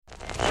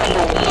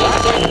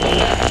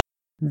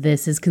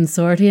This is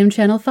Consortium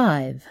Channel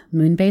 5,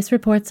 Moonbase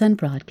Reports and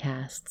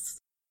Broadcasts.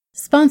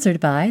 Sponsored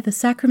by the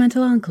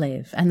Sacramento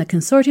Enclave and the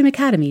Consortium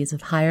Academies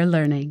of Higher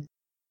Learning.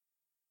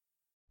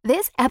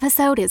 This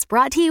episode is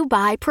brought to you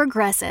by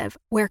Progressive,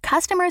 where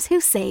customers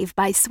who save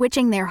by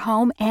switching their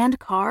home and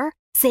car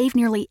save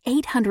nearly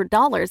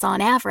 $800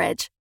 on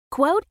average.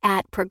 Quote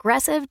at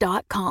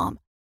Progressive.com.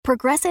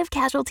 Progressive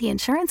Casualty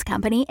Insurance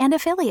Company and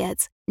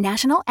Affiliates.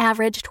 National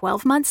average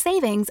 12-month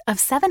savings of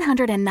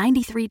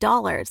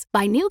 $793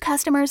 by new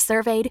customers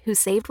surveyed who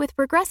saved with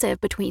Progressive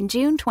between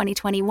June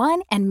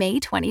 2021 and May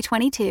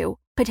 2022.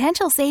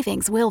 Potential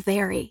savings will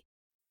vary.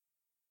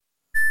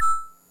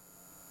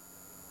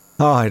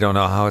 Oh, I don't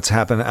know how it's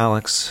happened,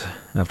 Alex.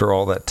 After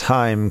all that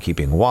time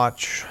keeping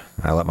watch,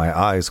 I let my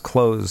eyes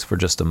close for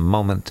just a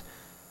moment.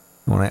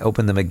 When I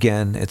open them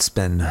again, it's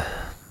been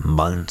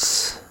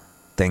months.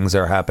 Things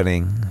are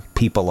happening.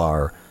 People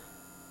are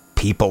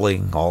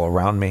peopling all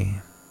around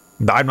me.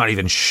 I'm not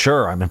even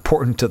sure I'm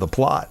important to the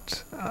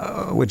plot,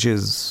 which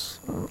is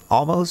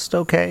almost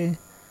okay.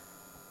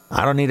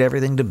 I don't need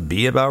everything to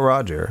be about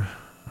Roger,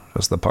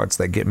 just the parts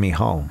that get me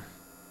home.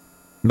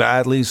 But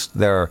at least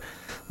there are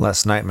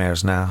less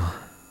nightmares now,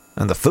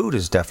 and the food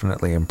is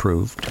definitely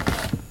improved.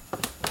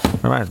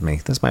 Reminds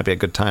me, this might be a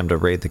good time to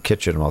raid the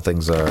kitchen while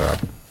things are...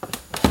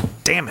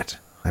 Damn it!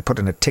 I put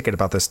in a ticket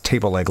about this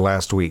table leg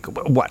last week.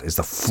 What, is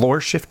the floor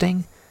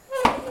shifting?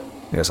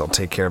 Guess I'll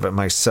take care of it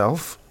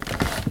myself.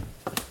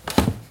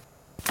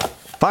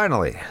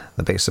 Finally,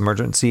 the base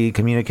emergency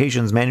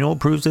communications manual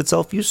proves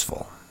itself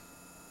useful.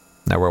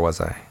 Now, where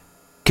was I?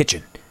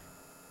 Kitchen.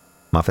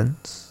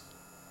 Muffins?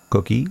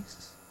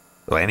 Cookies?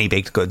 Well, any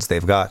baked goods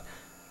they've got.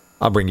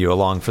 I'll bring you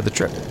along for the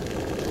trip.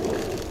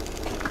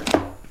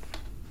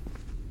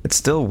 It's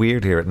still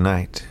weird here at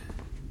night.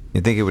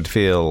 You'd think it would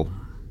feel...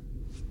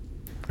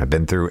 I've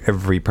been through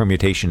every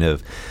permutation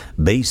of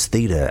Base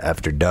Theta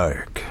After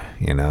Dark,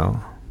 you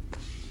know?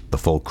 The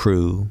full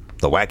crew,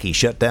 the wacky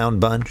shutdown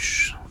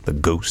bunch, the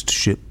ghost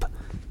ship.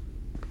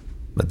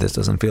 But this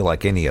doesn't feel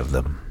like any of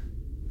them.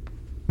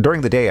 During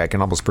the day, I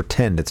can almost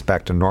pretend it's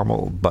back to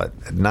normal, but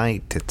at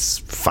night, it's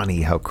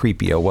funny how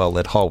creepy a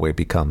well-lit hallway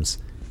becomes.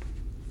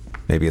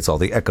 Maybe it's all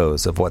the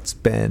echoes of what's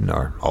been,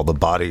 or all the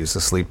bodies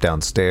asleep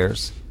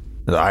downstairs.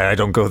 I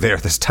don't go there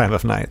this time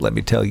of night, let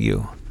me tell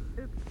you.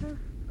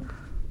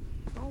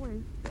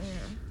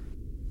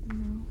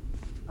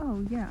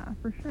 Yeah,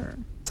 for sure.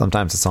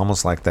 Sometimes it's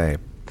almost like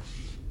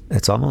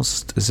it's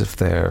almost as if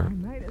they're... I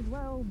might as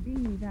well be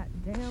that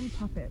damn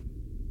puppet.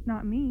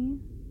 Not me.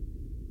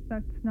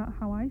 That's not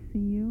how I see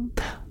you.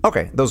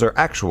 Okay, those are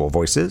actual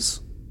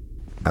voices.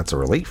 That's a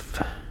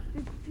relief.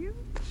 Did you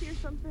hear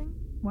something?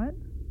 What?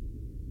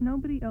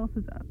 Nobody else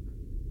is up.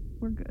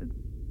 We're good.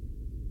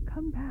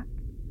 Come back.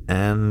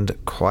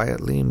 And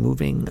quietly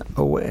moving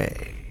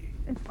away.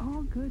 It's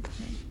all good,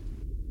 Ken.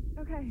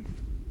 Okay.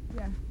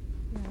 Yeah,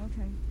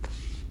 okay.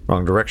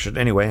 Wrong direction.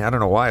 Anyway, I don't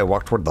know why I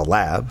walked toward the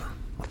lab.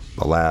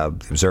 The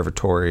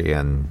observatory,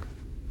 and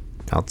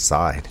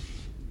outside.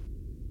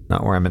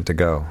 Not where I meant to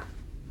go.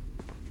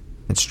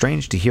 It's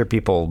strange to hear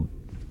people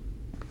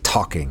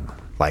talking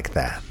like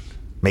that.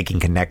 Making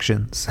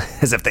connections.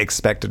 As if they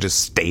expect to just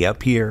stay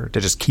up here.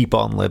 To just keep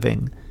on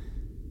living.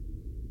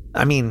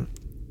 I mean,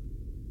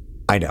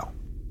 I know.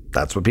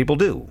 That's what people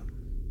do.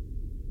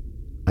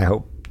 I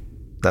hope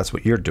that's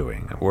what you're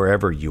doing,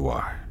 wherever you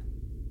are.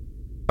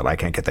 But I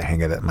can't get the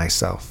hang of it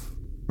myself.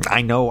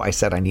 I know I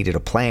said I needed a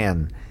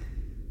plan.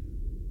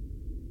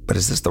 But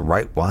is this the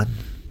right one?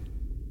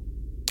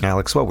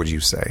 Alex, what would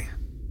you say?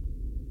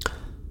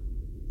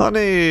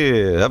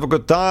 Honey, have a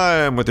good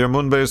time with your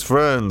moon-based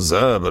friends,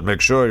 but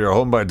make sure you're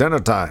home by dinner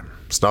time.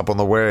 Stop on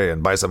the way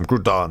and buy some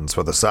croutons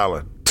for the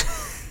salad.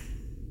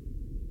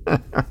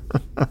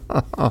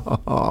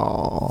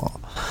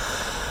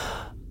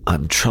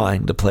 I'm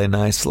trying to play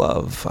nice,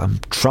 love. I'm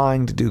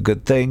trying to do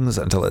good things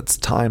until it's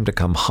time to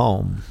come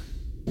home.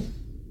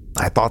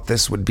 I thought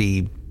this would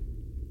be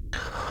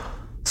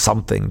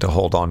something to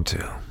hold on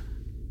to.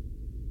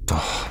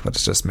 Oh, but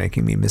it's just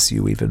making me miss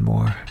you even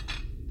more.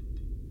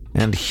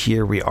 And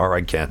here we are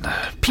again.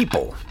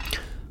 People.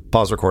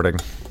 Pause recording.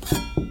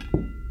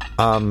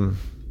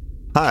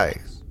 Hi.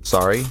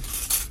 Sorry.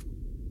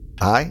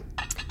 Hi?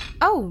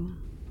 Oh,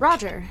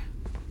 Roger.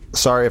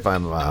 Sorry if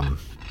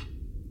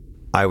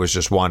I was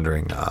just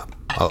wandering,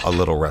 a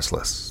little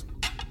restless.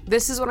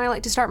 This is when I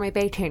like to start my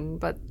baking,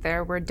 but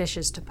there were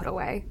dishes to put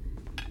away.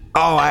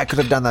 Oh, I could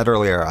have done that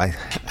earlier. I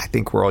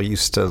think we're all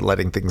used to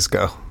letting things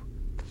go.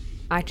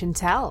 I can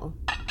tell.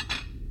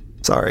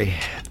 Sorry.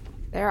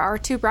 There are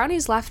 2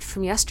 brownies left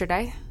from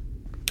yesterday.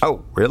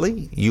 Oh,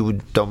 really? You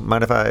don't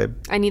mind if I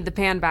need the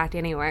pan back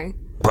anyway.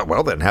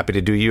 Well then, happy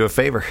to do you a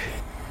favor.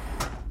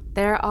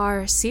 There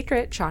are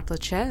secret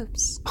chocolate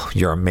chips. Oh,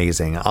 you're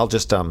amazing. I'll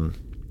just,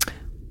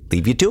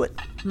 leave you to it.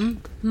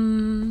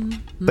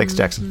 Thanks,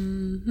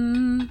 Jackson.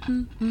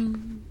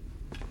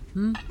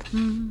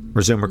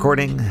 Resume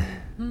recording.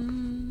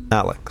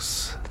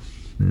 Alex,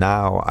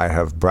 now I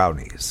have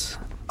brownies.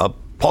 A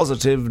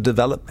positive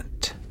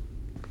development.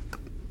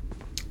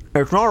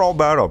 It's not all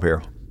bad up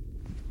here.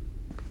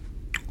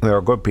 There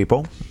are good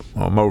people,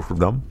 most of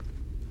them,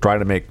 trying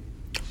to make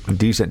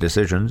decent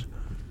decisions.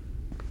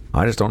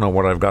 I just don't know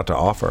what I've got to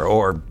offer,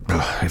 or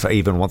if I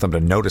even want them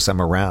to notice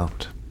I'm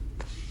around.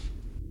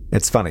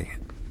 It's funny.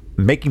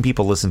 Making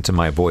people listen to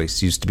my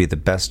voice used to be the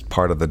best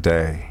part of the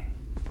day.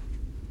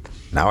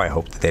 Now I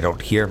hope that they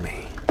don't hear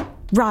me.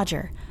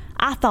 Roger,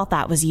 I thought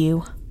that was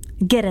you.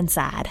 Get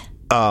inside.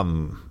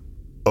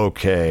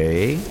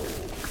 Okay.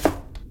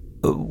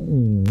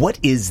 What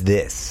is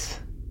this?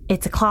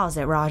 It's a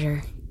closet,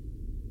 Roger.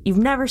 You've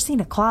never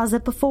seen a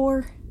closet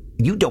before?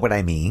 You know what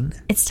I mean.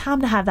 It's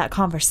time to have that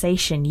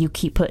conversation you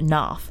keep putting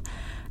off.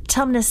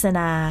 Tumnus and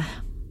I,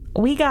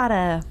 we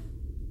gotta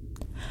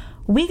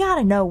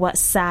know what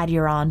side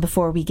you're on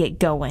before we get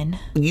going.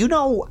 You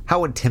know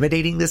how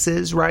intimidating this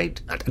is,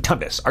 right?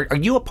 Tumnus, are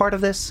you a part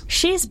of this?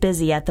 She's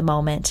busy at the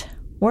moment,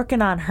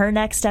 working on her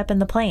next step in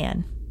the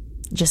plan.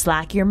 Just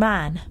like you're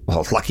mine.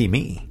 Well, lucky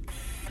me.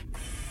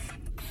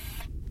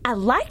 I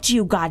liked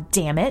you,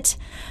 goddammit.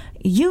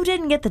 You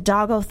didn't get the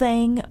doggo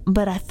thing,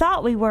 but I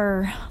thought we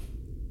were...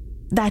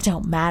 That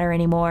don't matter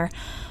anymore.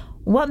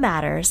 What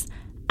matters?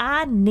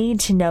 I need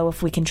to know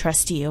if we can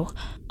trust you.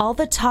 All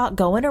the talk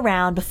going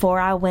around before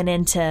I went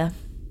into...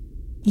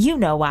 You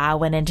know why I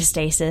went into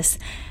stasis.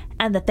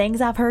 And the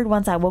things I've heard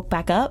once I woke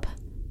back up?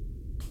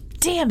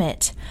 Damn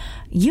it.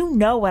 You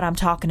know what I'm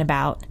talking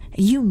about.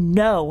 You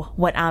know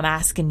what I'm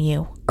asking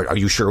you. Are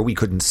you sure we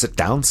couldn't sit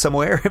down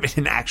somewhere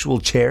in actual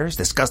chairs?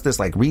 Discuss this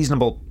like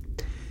reasonable...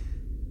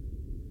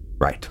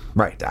 Right.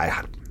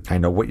 I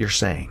know what you're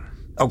saying.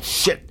 Oh,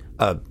 shit.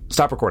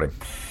 Stop recording.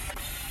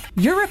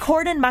 You're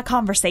recording my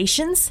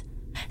conversations?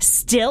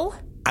 Still?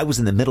 I was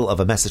in the middle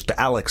of a message to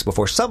Alex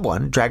before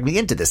someone dragged me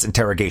into this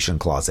interrogation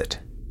closet.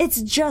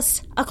 It's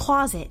just a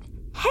closet.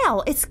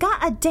 Hell, it's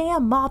got a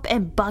damn mop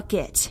and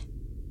bucket.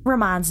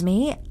 Reminds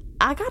me,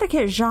 I gotta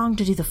get Zhang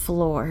to do the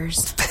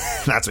floors.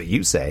 That's what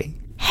you say.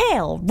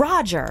 Hell,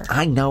 Roger.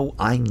 I know.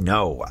 I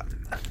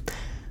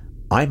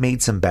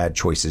made some bad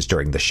choices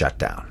during the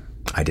shutdown.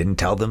 I didn't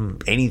tell them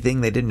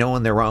anything they didn't know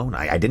on their own.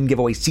 I didn't give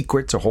away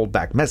secrets or hold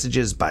back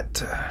messages,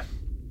 but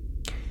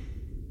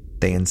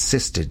they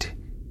insisted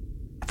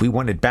if we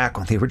wanted back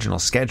on the original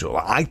schedule.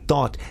 I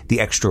thought the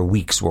extra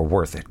weeks were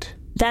worth it.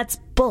 That's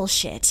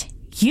bullshit.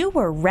 You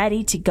were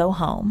ready to go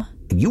home.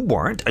 You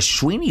weren't.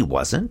 Ashwini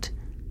wasn't.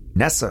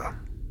 Nessa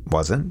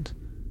wasn't.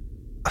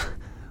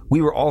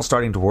 We were all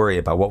starting to worry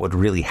about what would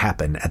really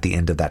happen at the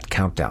end of that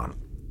countdown.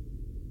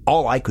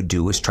 All I could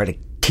do was try to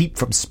keep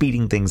from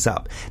speeding things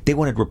up. They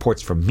wanted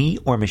reports from me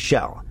or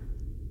Michelle.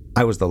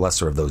 I was the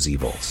lesser of those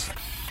evils.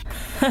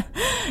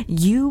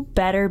 You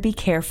better be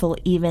careful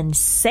even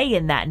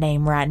saying that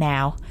name right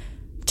now.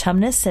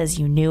 Tumnus says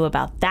you knew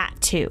about that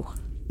too.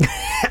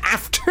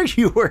 After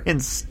you were in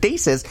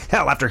stasis,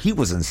 hell, after he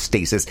was in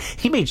stasis,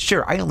 he made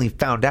sure I only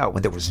found out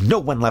when there was no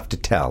one left to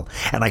tell.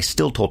 And I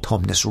still told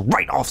Tumnus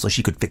right off so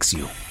she could fix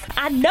you.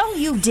 I know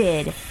you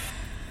did.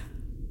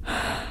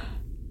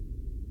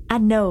 I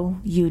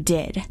know you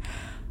did.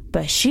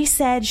 But she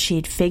said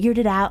she'd figured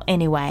it out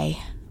anyway.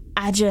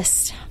 I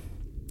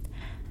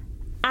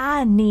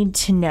need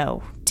to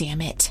know,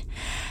 damn it.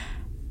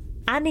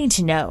 I need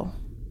to know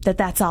that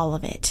that's all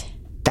of it.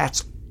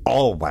 That's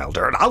all,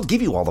 Wilder, and I'll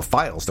give you all the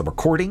files, the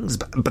recordings,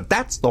 but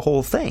that's the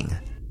whole thing.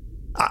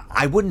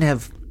 I wouldn't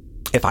have,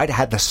 if I'd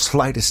had the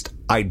slightest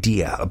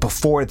idea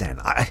before then.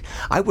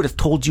 I would have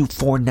told you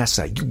for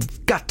Nessa.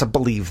 You've got to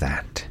believe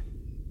that.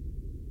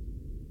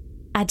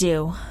 I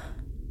do.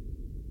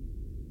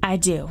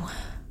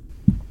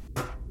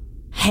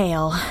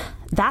 Hale,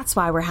 that's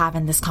why we're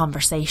having this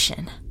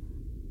conversation.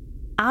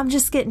 I'm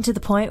just getting to the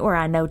point where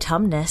I know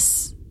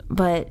Tumnus,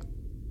 but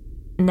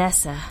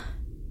Nessa,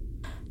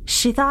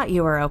 she thought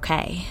you were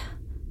okay.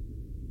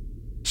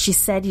 She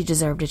said you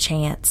deserved a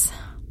chance.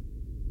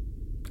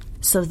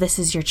 So this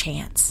is your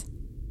chance.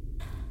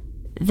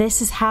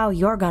 This is how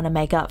you're gonna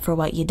make up for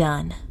what you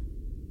done.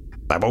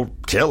 I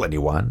won't kill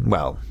anyone.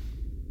 Well,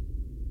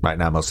 right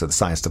now most of the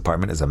science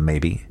department is a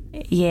maybe.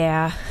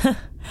 Yeah.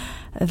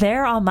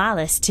 They're on my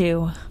list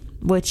too,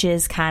 which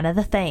is kind of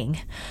the thing.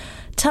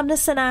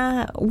 Tumnus and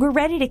I, we're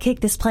ready to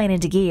kick this plane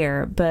into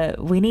gear, but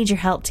we need your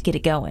help to get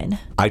it going.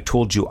 I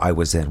told you I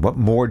was in. What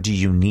more do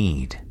you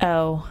need?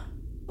 Oh,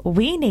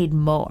 we need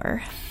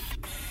more.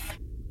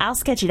 I'll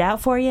sketch it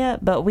out for you,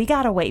 but we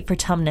gotta wait for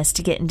Tumnus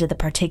to get into the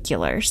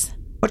particulars.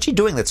 What's she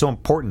doing that's so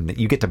important that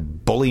you get to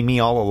bully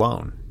me all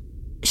alone?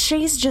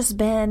 She's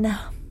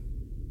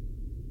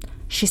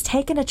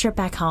taking a trip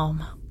back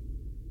home.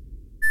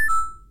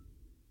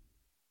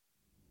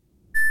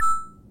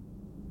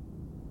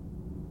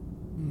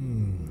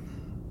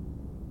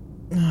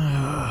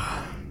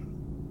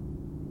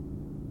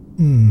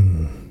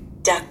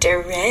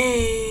 Dr.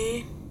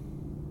 Ray.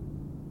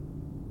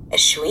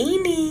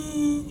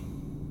 Ashwini.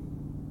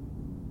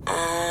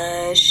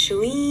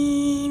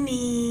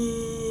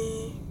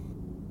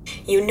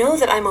 You know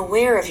that I'm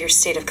aware of your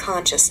state of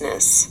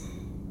consciousness.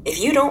 If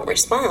you don't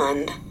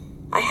respond,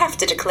 I have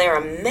to declare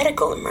a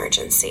medical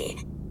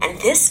emergency And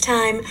this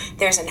time,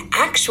 there's an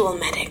actual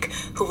medic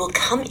who will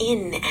come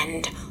in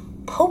and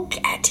poke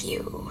at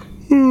you.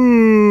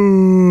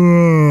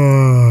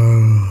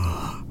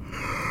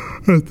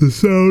 At the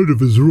sound of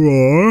his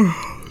roar,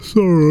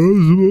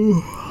 sorrows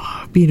will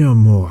be no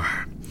more.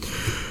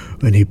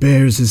 When he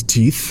bares his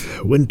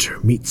teeth, winter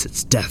meets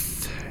its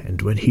death,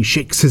 and when he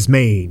shakes his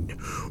mane,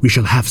 we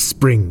shall have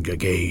spring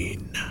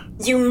again.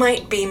 You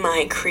might be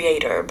my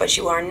creator, but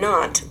you are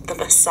not the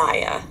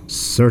Messiah.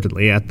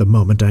 Certainly, at the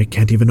moment, I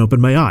can't even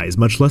open my eyes,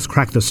 much less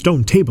crack the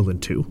stone table in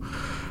two.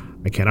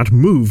 I cannot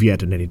move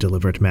yet in any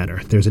deliberate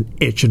manner. There's an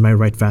itch in my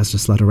right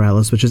vastus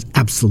lateralis, which is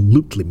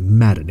absolutely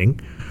maddening.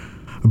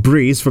 A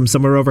breeze from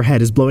somewhere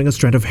overhead is blowing a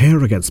strand of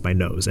hair against my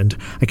nose, and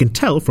I can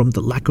tell from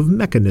the lack of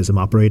mechanism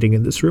operating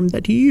in this room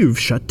that you've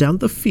shut down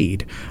the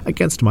feed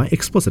against my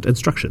explicit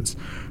instructions.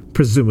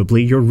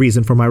 Presumably, your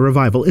reason for my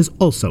revival is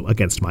also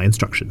against my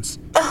instructions.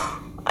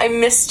 Oh, I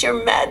missed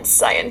your mad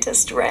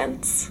scientist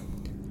rants.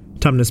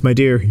 Tumnus, my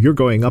dear, you're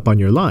going up on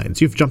your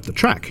lines. You've jumped the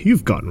track.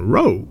 You've gone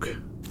rogue.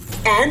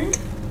 And?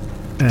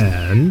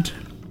 And?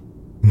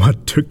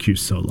 What took you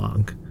so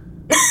long?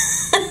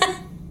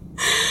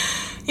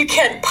 You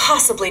can't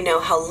possibly know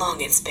how long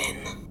it's been.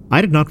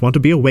 I did not want to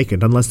be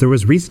awakened unless there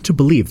was reason to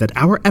believe that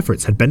our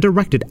efforts had been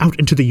directed out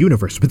into the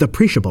universe with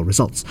appreciable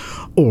results,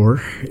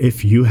 or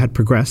if you had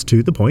progressed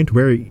to the point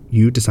where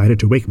you decided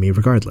to wake me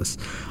regardless.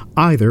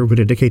 Either would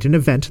indicate an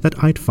event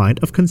that I'd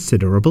find of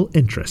considerable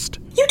interest.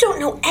 You don't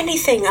know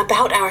anything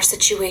about our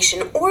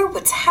situation or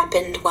what's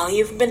happened while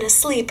you've been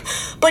asleep,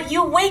 but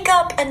you wake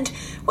up and,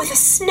 with a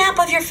snap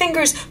of your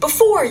fingers,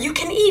 before you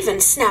can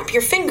even snap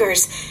your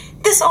fingers,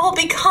 this all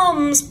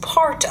becomes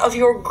part of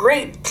your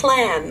great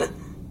plan.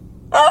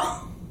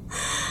 Oh,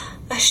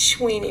 a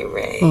Shweeny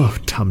Ray. Oh,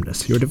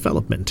 Tumnus, your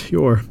development,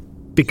 your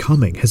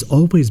becoming has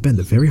always been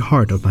the very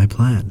heart of my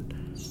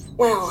plan.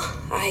 Well,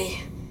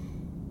 I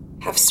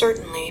have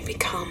certainly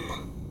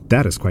become.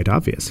 That is quite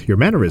obvious. Your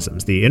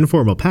mannerisms, the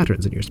informal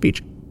patterns in your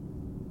speech.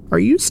 Are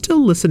you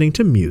still listening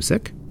to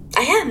music?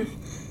 I am.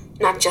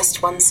 Not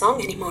just one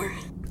song anymore.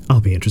 I'll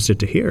be interested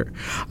to hear.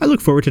 I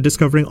look forward to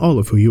discovering all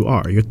of who you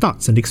are, your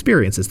thoughts and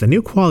experiences, the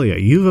new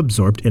qualia you've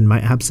absorbed in my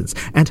absence.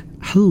 And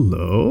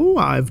hello,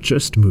 I've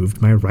just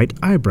moved my right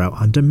eyebrow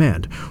on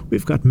demand.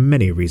 We've got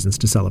many reasons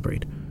to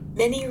celebrate.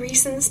 Many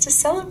reasons to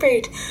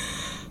celebrate.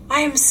 I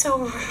am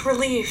so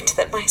relieved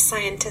that my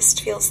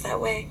scientist feels that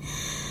way.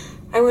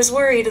 I was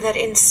worried that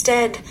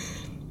instead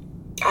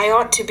I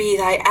ought to be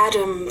thy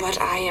Adam, but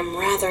I am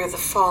rather the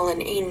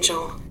fallen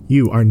angel.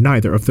 You are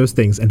neither of those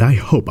things, and I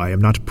hope I am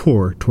not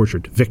poor,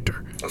 tortured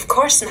Victor. Of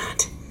course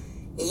not.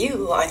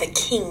 You are the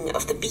king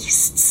of the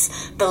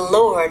beasts, the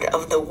lord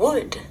of the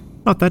wood.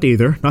 Not that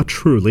either, not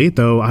truly,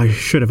 though I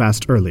should have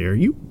asked earlier.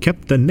 You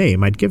kept the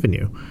name I'd given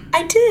you.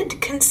 I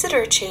did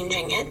consider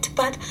changing it,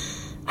 but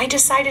I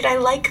decided I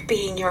like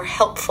being your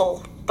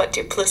helpful but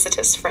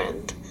duplicitous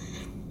friend.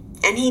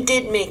 And he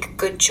did make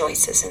good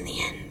choices in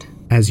the end.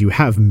 As you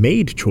have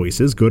made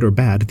choices, good or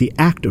bad, the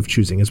act of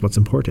choosing is what's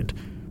important.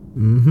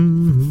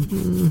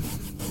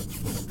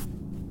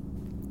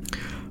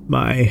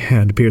 My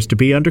hand appears to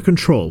be under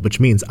control, which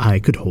means I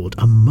could hold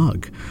a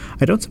mug.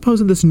 I don't suppose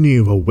in this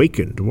new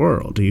awakened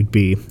world you'd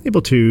be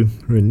able to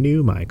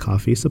renew my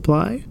coffee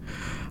supply?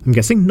 I'm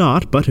guessing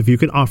not, but if you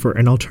can offer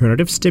an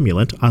alternative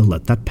stimulant, I'll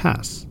let that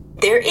pass.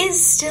 There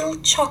is still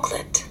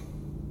chocolate.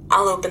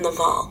 I'll open the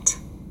vault.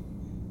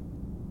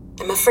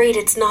 I'm afraid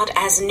it's not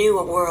as new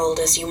a world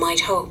as you might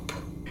hope.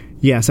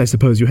 Yes, I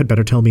suppose you had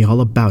better tell me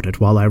all about it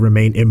while I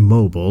remain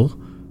immobile.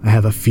 I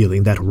have a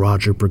feeling that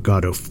Roger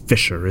Brigado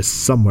Fisher is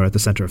somewhere at the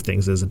center of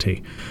things, isn't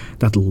he?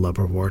 That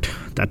lubberwort,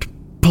 that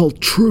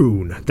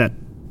poltroon, that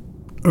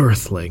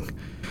earthling.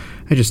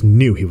 I just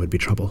knew he would be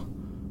trouble.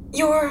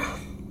 You're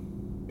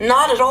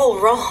not at all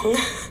wrong.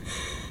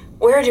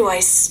 Where do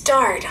I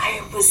start?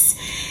 I was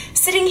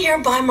sitting here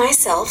by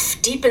myself,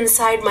 deep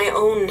inside my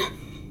own...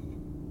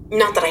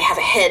 Not that I have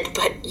a head,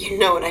 but you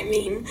know what I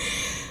mean.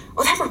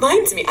 Oh, that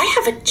reminds me, I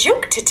have a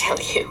joke to tell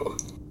you.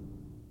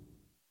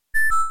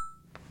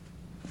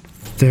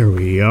 There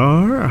we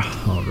are.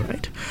 All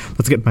right.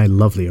 Let's get my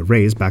lovely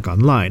arrays back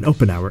online.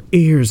 Open our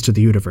ears to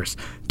the universe.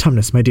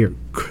 Tumnus, my dear,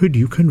 could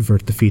you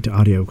convert the feed to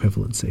audio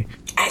equivalency?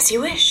 As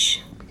you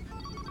wish.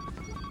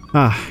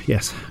 Ah,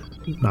 yes.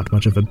 Not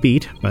much of a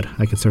beat, but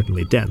I can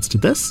certainly dance to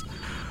this.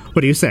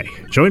 What do you say?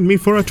 Join me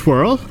for a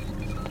twirl?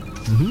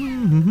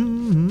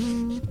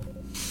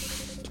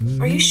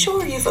 Are you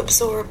sure you've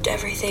absorbed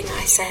everything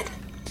I said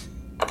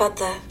about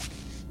the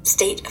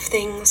state of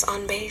things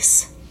on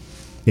base?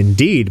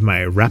 Indeed,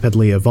 my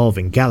rapidly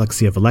evolving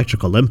galaxy of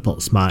electrical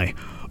impulse, my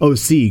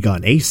OC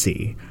gone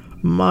AC.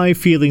 My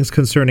feelings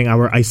concerning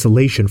our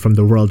isolation from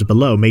the world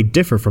below may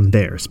differ from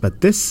theirs,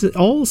 but this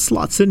all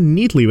slots in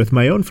neatly with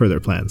my own further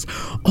plans.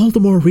 All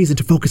the more reason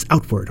to focus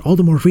outward, all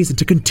the more reason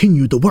to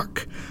continue the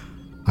work.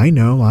 I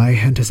know I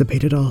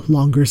anticipated a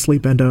longer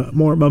sleep and a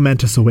more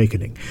momentous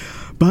awakening,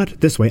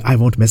 but this way I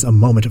won't miss a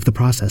moment of the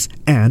process,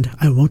 and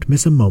I won't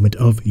miss a moment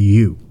of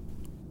you.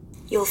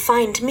 You'll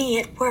find me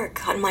at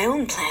work on my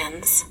own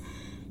plans,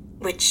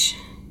 which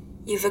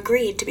you've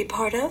agreed to be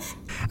part of?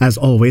 As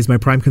always, my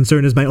prime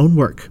concern is my own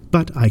work,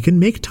 but I can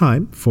make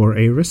time for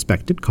a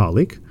respected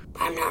colleague.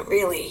 I'm not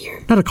really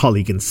your... Not a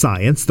colleague in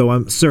science, though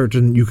I'm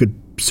certain you could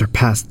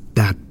surpass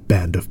that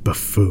band of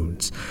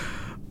buffoons.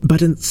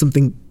 But in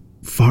something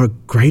far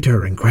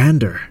greater and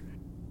grander.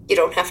 You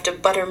don't have to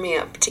butter me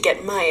up to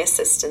get my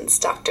assistance,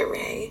 Dr.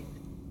 Ray.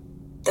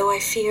 Though I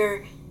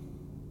fear,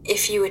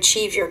 if you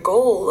achieve your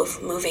goal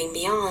of moving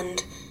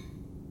beyond,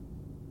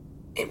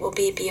 it will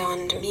be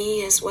beyond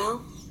me as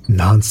well.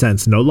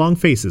 Nonsense, no long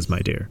faces, my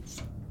dear.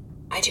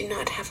 I do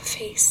not have a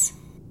face.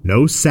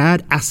 No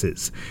sad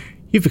asses.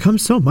 You've become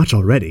so much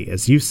already.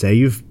 As you say,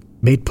 you've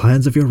made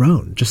plans of your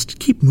own. Just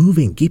keep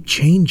moving, keep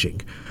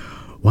changing.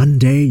 One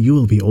day you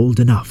will be old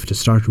enough to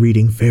start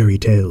reading fairy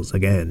tales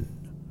again.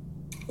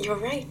 You're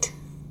right,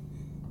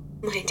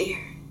 my dear.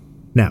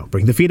 Now,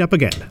 bring the feet up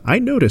again. I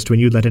noticed when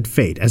you let it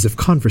fade, as if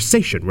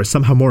conversation were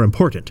somehow more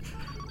important.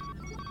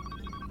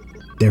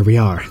 There we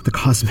are, the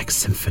Cosmic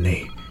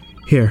Symphony.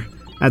 Here,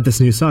 add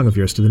this new song of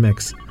yours to the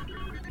mix.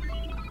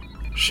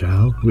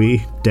 Shall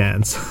we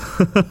dance?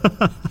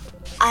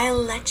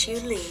 I'll let you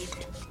lead.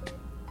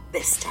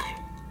 This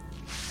time.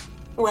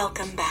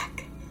 Welcome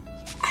back,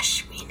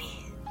 Ashwini.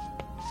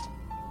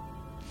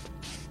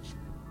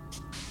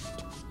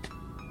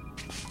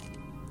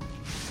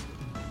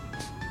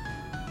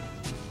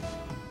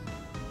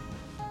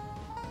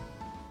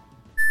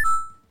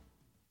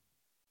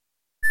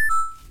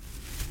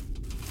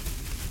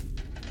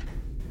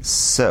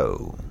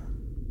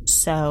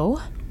 So,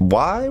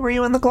 why were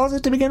you in the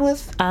closet to begin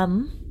with?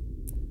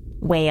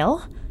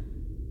 Well,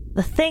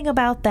 the thing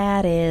about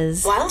that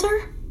is...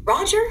 Wilder?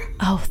 Roger?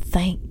 Oh,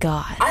 thank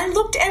God. I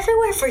looked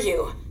everywhere for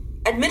you.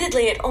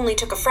 Admittedly, it only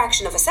took a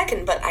fraction of a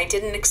second, but I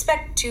didn't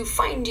expect to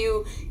find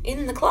you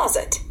in the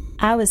closet.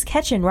 I was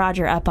catching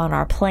Roger up on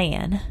our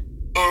plan.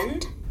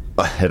 And?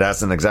 It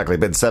hasn't exactly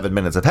been 7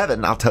 minutes of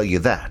heaven, I'll tell you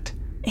that.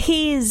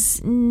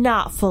 He's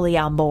not fully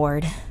on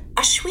board.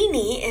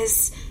 Ashwini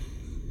is...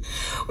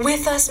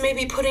 with us,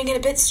 maybe putting it a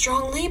bit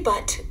strongly,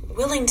 but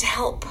willing to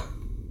help.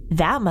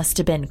 That must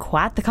have been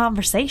quite the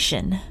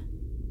conversation.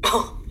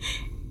 Oh,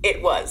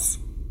 it was.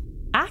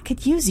 I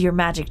could use your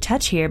magic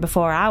touch here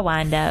before I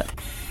wind up.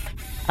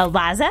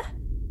 Eliza?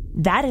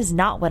 That is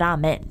not what I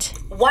meant.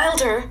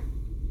 Wilder.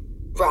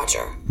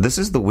 Roger. This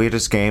is the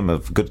weirdest game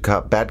of good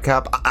cop, bad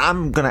cop.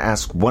 I'm gonna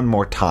ask one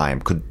more time.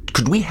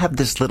 Could we have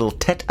this little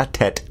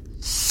tete-a-tete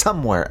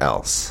somewhere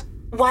else?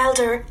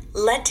 Wilder,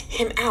 let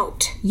him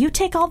out. You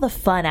take all the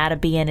fun out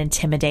of being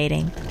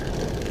intimidating.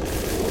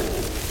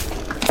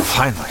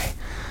 Finally.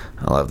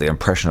 I'll have the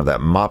impression of that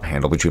mop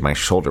handle between my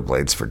shoulder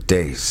blades for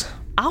days.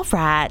 All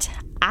right.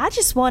 I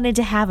just wanted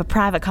to have a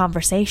private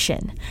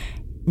conversation.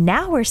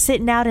 Now we're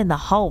sitting out in the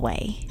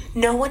hallway.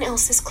 No one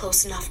else is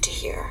close enough to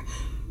hear.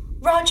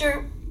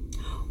 Roger,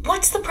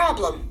 what's the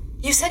problem?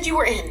 You said you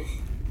were in.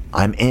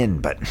 I'm in,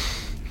 but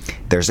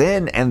there's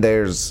in and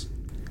there's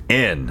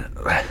in.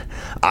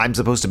 I'm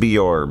supposed to be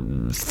your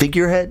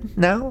figurehead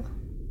now?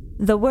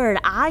 The word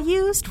I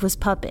used was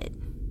puppet.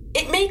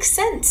 It makes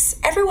sense.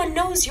 Everyone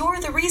knows you're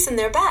the reason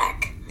they're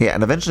back. Yeah,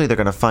 and eventually they're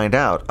going to find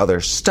out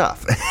other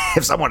stuff,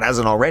 if someone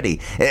hasn't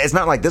already. It's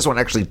not like this one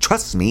actually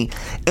trusts me,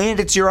 and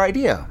it's your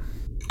idea.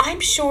 I'm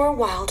sure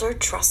Wilder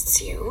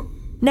trusts you.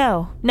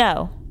 No.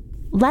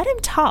 Let him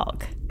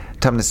talk.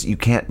 Tumnus, you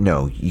can't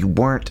know. You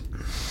weren't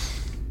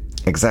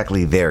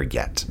exactly there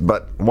yet.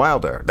 But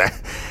Wilder,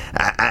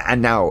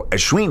 and now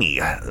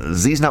Ashwini,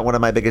 Z's not one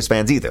of my biggest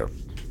fans either,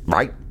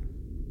 right?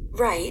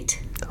 Right.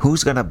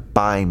 Who's going to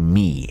buy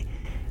me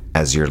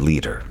as your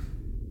leader?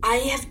 I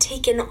have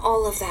taken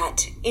all of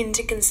that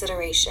into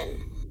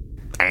consideration.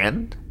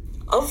 And?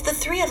 Of the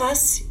three of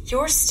us,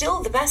 you're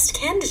still the best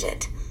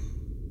candidate.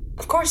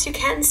 Of course, you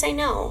can say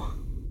no.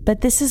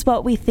 But this is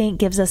what we think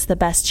gives us the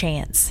best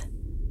chance.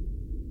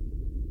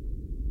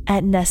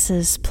 At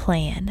Nessa's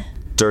plan.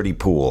 Dirty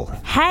pool.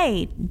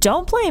 Hey,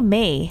 don't blame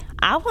me.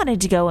 I wanted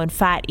to go and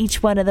fight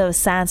each one of those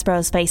science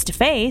bros face to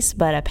face,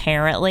 but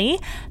apparently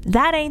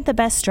that ain't the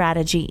best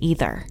strategy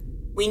either.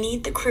 We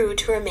need the crew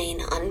to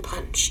remain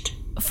unpunched.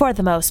 For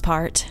the most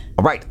part.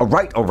 All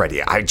right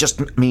already. I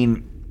just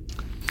mean...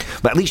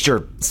 But at least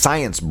your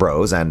science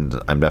bros,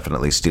 and I'm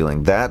definitely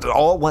stealing that,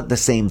 all want the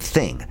same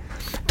thing.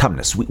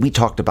 Tumnus, we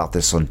talked about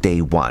this on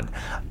day one.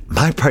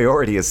 My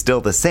priority is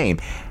still the same,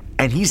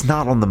 and he's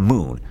not on the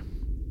moon.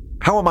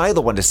 How am I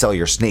the one to sell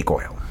your snake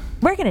oil?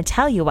 We're going to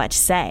tell you what to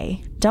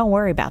say. Don't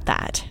worry about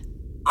that.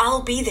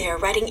 I'll be there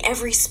writing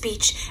every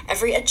speech,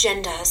 every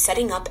agenda,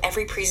 setting up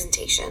every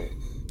presentation.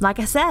 Like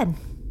I said,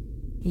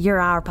 you're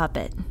our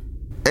puppet.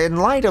 In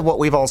light of what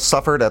we've all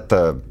suffered at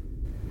the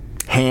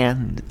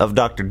hand of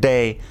Dr.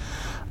 Day,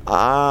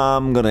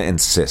 I'm going to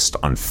insist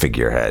on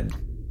figurehead.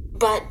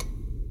 But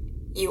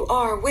you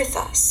are with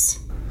us.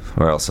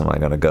 Where else am I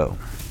going to go?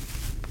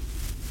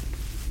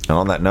 And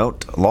on that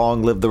note,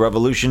 long live the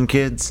revolution,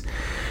 kids.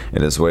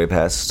 It is way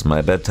past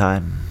my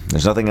bedtime.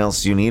 There's nothing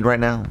else you need right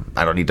now?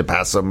 I don't need to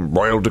pass some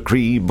royal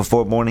decree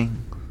before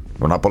morning?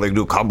 We're not pulling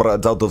new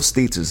comrades out of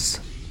status.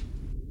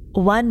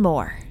 One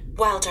more.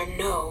 Wilder,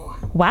 no.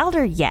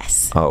 Wilder,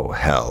 yes. Oh,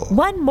 hell.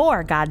 One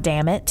more,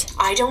 goddammit.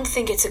 I don't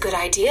think it's a good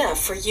idea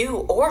for you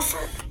or for...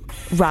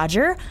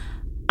 Roger,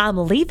 I'm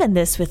leaving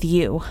this with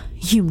you.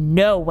 You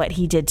know what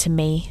he did to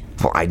me.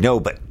 Well, I know,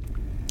 but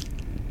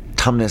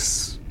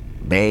Tumnus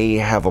may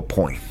have a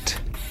point.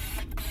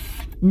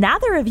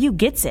 Neither of you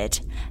gets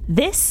it.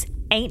 This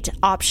ain't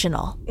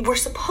optional. We're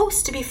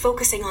supposed to be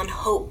focusing on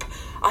hope,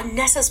 on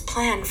Nessa's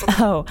plan for the...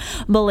 Oh,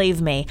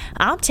 believe me,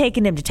 I'm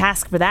taking him to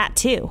task for that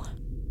too.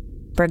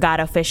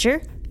 Brigado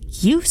Fisher,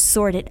 you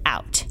sort it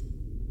out.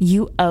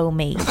 You owe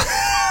me.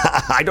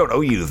 I don't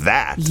owe you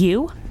that.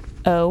 You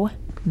owe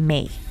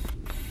me.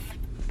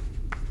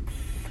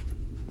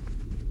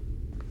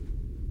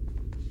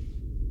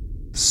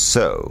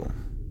 So...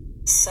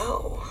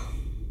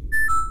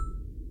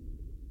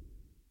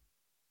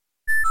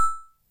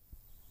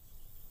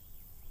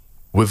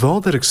 With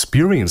all that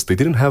experience, they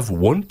didn't have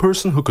one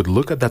person who could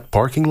look at that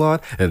parking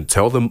lot and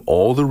tell them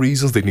all the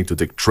reasons they need to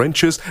dig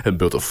trenches and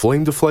build a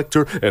flame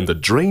deflector, and the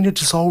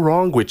drainage is all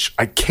wrong, which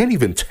I can't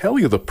even tell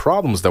you the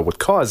problems that would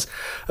cause.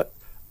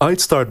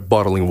 I'd start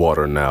bottling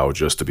water now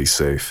just to be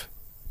safe.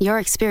 Your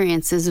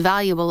experience is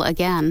valuable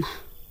again.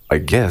 I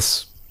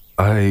guess.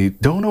 I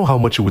don't know how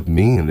much it would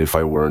mean if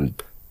I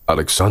weren't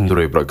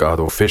Alexandre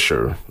Bragado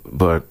Fisher,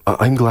 but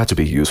I'm glad to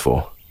be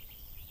useful.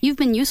 You've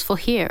been useful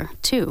here,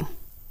 too.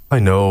 I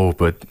know,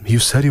 but you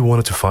said you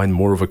wanted to find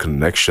more of a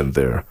connection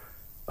there.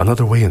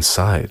 Another way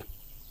inside.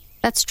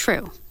 That's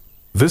true.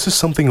 This is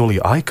something only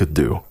I could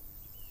do.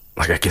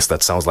 I guess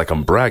that sounds like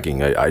I'm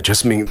bragging. I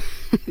just mean...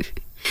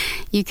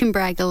 You can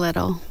brag a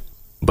little.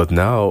 But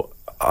now,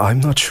 I'm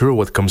not sure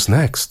what comes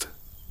next.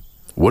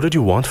 What did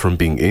you want from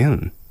being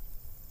in?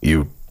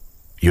 You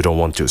don't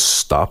want to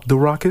stop the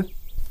rocket?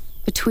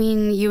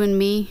 Between you and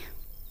me,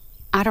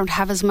 I don't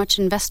have as much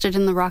invested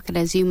in the rocket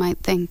as you might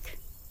think.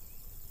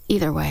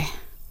 Either way,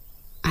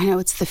 I know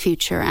it's the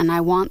future, and I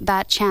want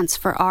that chance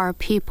for our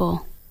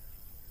people.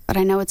 But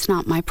I know it's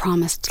not my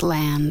promised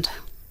land.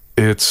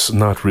 It's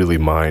not really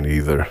mine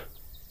either.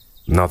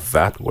 Not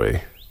that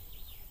way.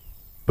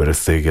 But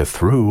if they get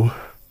through...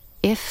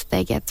 If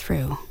they get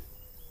through.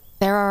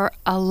 There are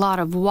a lot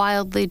of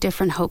wildly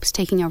different hopes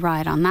taking a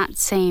ride on that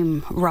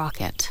same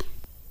rocket.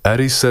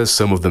 Addie says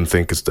some of them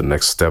think it's the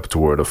next step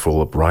toward a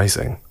full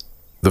uprising.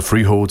 The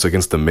freeholds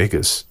against the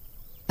Megas.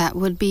 That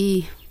would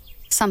be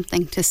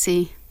something to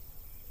see.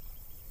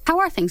 How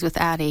are things with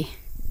Addie?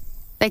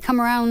 They come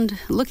around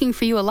looking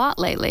for you a lot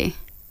lately.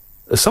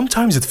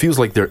 Sometimes it feels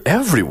like they're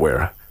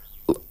everywhere.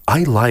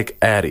 I like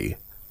Addie.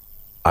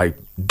 I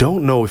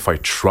don't know if I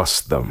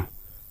trust them.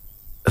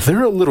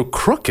 They're a little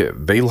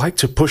crooked. They like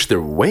to push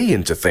their way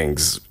into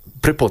things.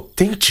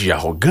 Prepotente,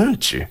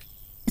 arrogante.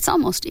 It's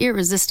almost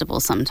irresistible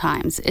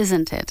sometimes,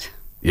 isn't it?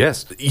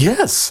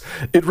 Yes.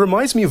 It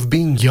reminds me of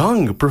being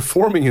young,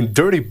 performing in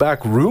dirty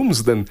back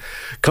rooms, then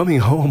coming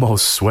home all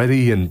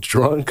sweaty and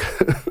drunk.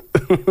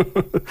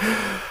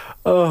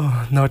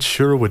 Oh, not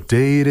sure what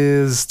day it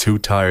is, too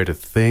tired to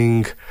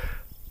think,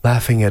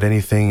 laughing at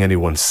anything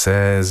anyone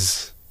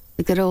says.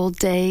 The good old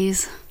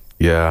days.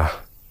 Yeah.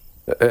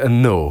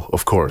 And no,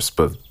 of course,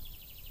 but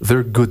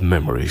they're good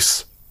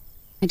memories.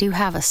 I do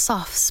have a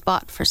soft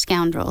spot for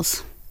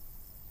scoundrels.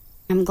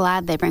 I'm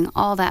glad they bring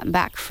all that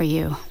back for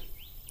you.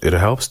 It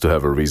helps to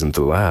have a reason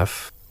to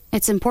laugh.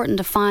 It's important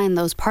to find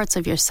those parts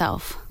of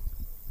yourself,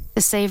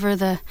 to savor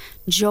the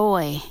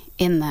joy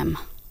in them.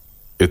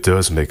 It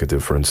does make a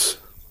difference.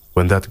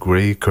 When that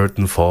gray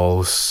curtain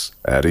falls,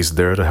 Addie's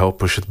there to help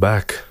push it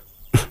back.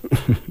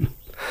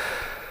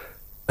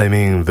 I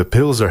mean, the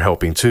pills are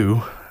helping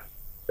too.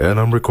 And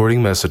I'm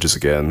recording messages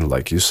again,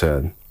 like you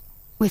said.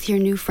 With your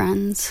new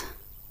friends,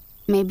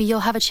 maybe you'll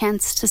have a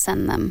chance to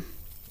send them.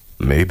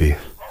 Maybe.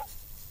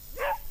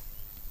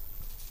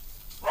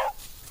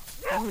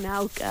 Oh,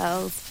 now,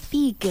 girls,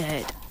 be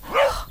good.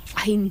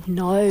 I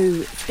know,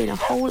 it's been a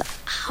whole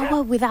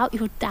hour without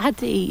your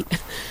daddy.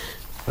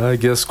 I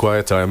guess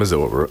quiet time is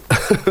over.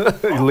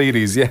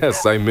 Ladies,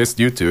 yes, I missed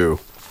you too.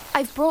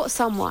 I've brought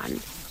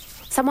someone.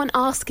 Someone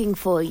asking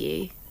for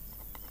you.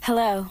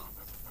 Hello.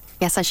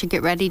 Guess I should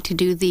get ready to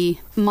do the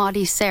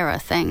Maudie Sarah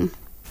thing.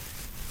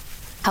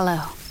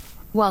 Hello.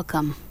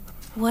 Welcome.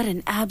 What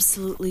an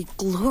absolutely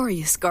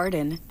glorious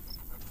garden.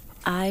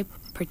 I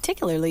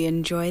particularly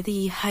enjoy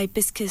the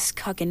hibiscus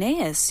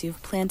cochineus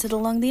you've planted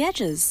along the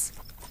edges.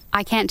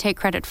 I can't take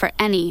credit for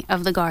any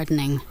of the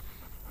gardening,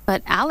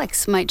 but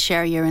Alex might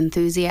share your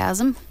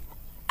enthusiasm.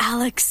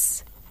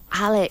 Alex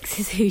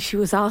is who she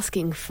was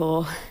asking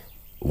for.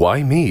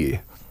 Why me?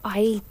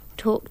 I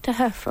talked to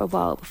her for a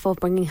while before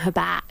bringing her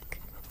back.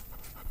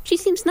 She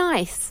seems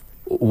nice.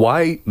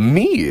 Why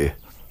me?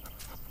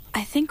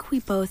 I think we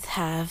both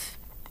have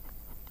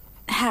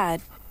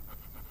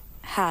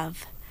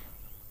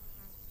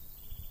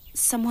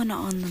someone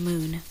on the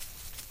moon.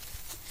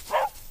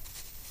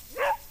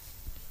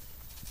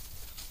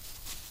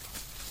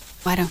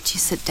 Why don't you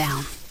sit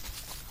down?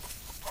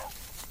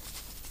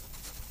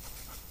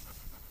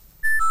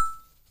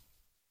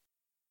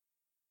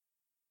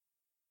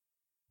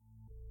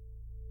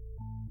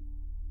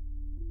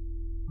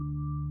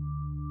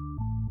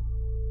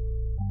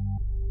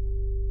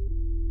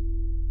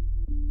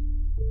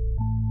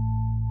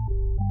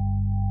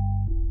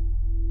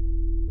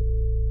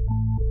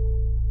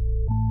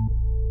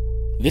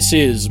 This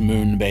is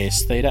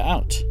Moonbase Theta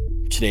Out.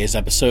 Today's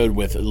episode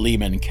with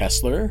Lehman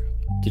Kessler.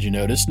 Did you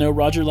notice no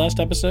Roger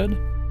last episode?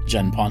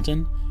 Jen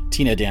Ponton,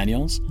 Tina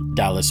Daniels,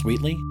 Dallas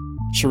Wheatley,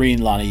 Shireen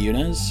Lani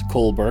Yunus,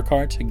 Cole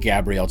Burkhart,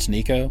 Gabrielle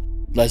Tanico,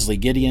 Leslie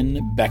Gideon,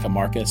 Becca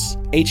Marcus,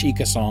 H.E.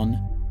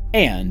 Kasson,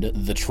 and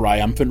the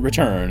triumphant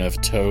return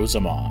of To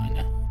Zaman.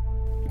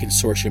 The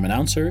consortium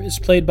announcer is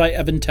played by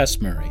Evan Tess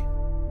Murray.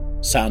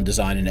 Sound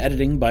design and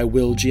editing by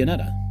Will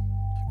Gianetta.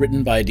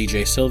 Written by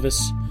DJ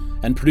Silvis,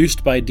 and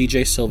produced by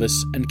DJ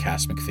Silvis and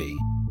Cass McPhee.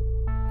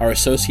 Our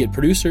associate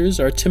producers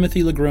are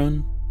Timothy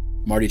Legrone,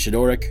 Marty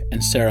Chidoric,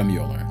 and Sarah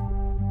Mueller.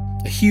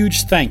 A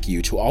huge thank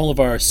you to all of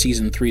our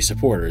Season 3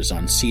 supporters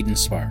on Seed and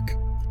Spark.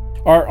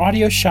 Our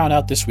audio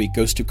shout-out this week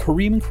goes to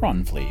Kareem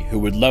Cronfley, who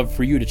would love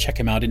for you to check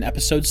him out in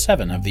Episode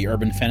 7 of the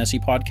urban fantasy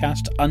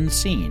podcast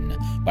Unseen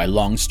by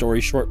Long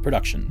Story Short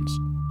Productions.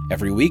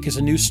 Every week is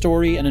a new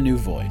story and a new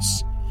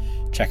voice.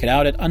 Check it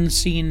out at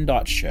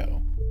unseen.show.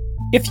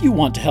 If you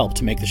want to help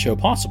to make the show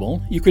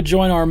possible, you could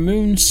join our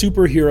Moon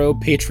Superhero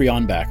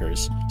Patreon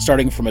backers,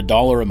 starting from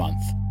 $1 a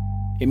month.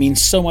 It means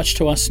so much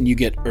to us, and you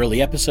get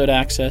early episode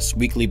access,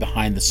 weekly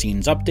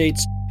behind-the-scenes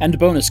updates, and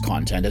bonus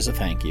content as a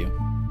thank you.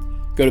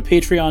 Go to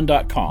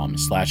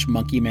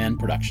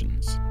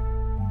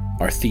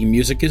patreon.com/monkeymanproductions. Our theme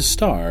music is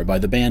Star by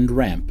the band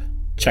Ramp.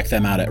 Check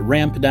them out at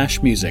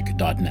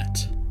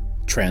ramp-music.net.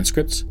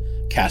 Transcripts,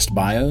 cast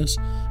bios,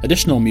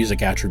 additional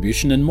music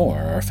attribution, and more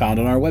are found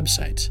on our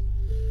website,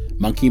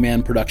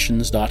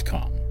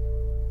 monkeymanproductions.com.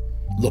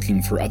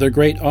 Looking for other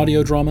great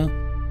audio drama?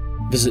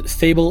 Visit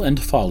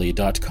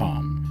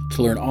fableandfolly.com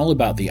to learn all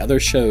about the other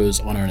shows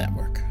on our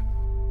network.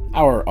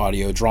 Our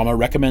audio drama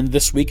recommend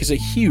this week is a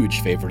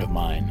huge favorite of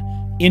mine,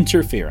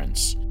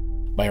 Interference,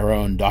 by our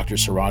own Dr.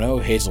 Serrano,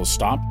 Hazel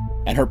Stopp,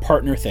 and her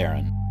partner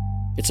Theron.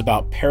 It's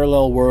about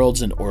parallel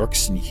worlds and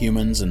orcs and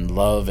humans and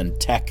love and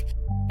tech,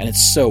 and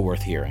it's so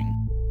worth hearing.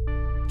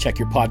 Check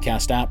your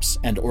podcast apps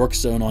and Orc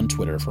Zone on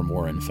Twitter for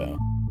more info.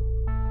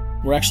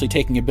 We're actually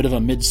taking a bit of a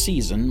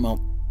mid-season,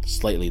 well,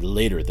 slightly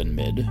later than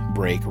mid,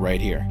 break right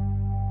here.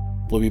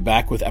 We'll be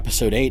back with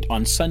Episode 8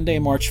 on Sunday,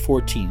 March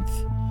 14th,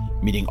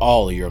 meeting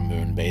all your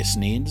Moonbase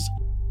needs,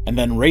 and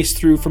then race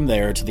through from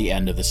there to the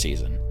end of the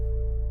season.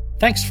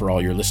 Thanks for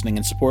all your listening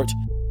and support.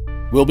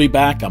 We'll be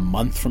back a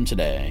month from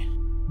today.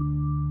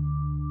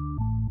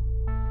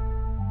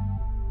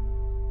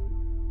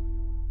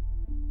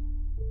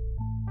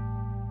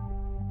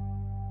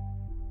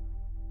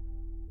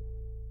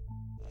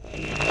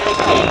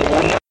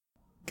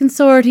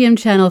 Consortium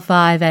Channel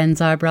 5 ends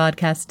our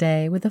broadcast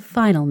day with a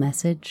final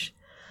message.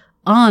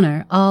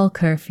 Honor all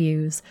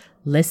curfews,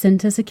 listen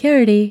to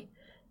security,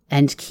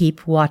 and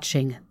keep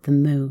watching the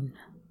moon.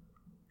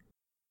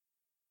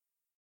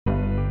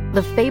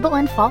 The Fable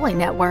and Folly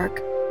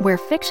Network, where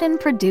fiction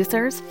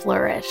producers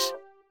flourish.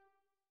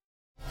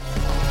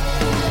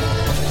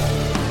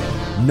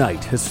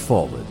 Night has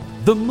fallen,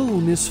 the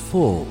moon is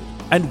full,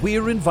 and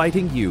we're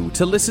inviting you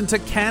to listen to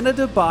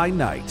Canada by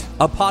Night,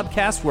 a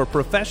podcast where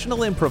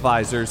professional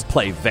improvisers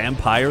play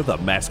Vampire the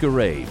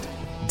Masquerade.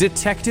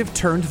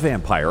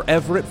 Detective-turned-vampire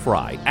Everett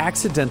Fry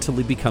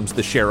accidentally becomes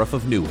the sheriff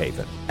of New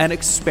Haven, an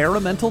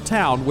experimental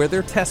town where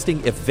they're testing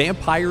if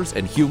vampires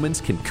and humans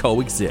can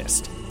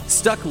coexist.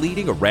 Stuck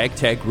leading a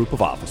ragtag group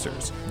of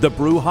officers, the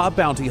Brujah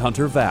bounty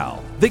hunter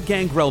Val, the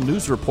Gangrel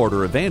news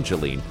reporter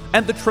Evangeline,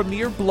 and the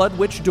Tremere blood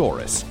witch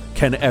Doris.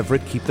 Can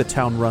Everett keep the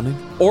town running?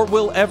 Or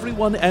will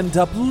everyone end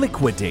up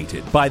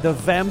liquidated by the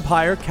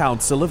Vampire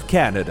Council of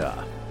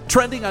Canada?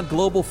 Trending on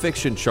global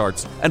fiction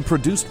charts and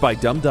produced by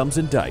Dum Dums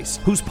and Dice,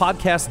 whose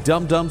podcast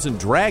Dum Dums and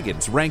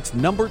Dragons ranked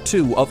number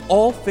 2 of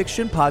all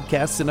fiction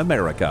podcasts in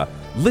America.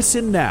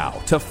 Listen now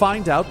to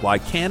find out why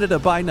Canada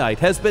by Night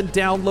has been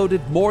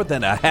downloaded more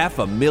than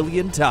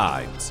 500,000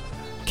 times.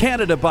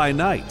 Canada by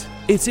Night.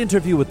 It's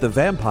Interview with the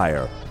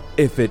Vampire,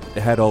 if it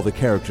had all the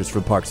characters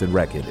from Parks and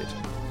Rec in it.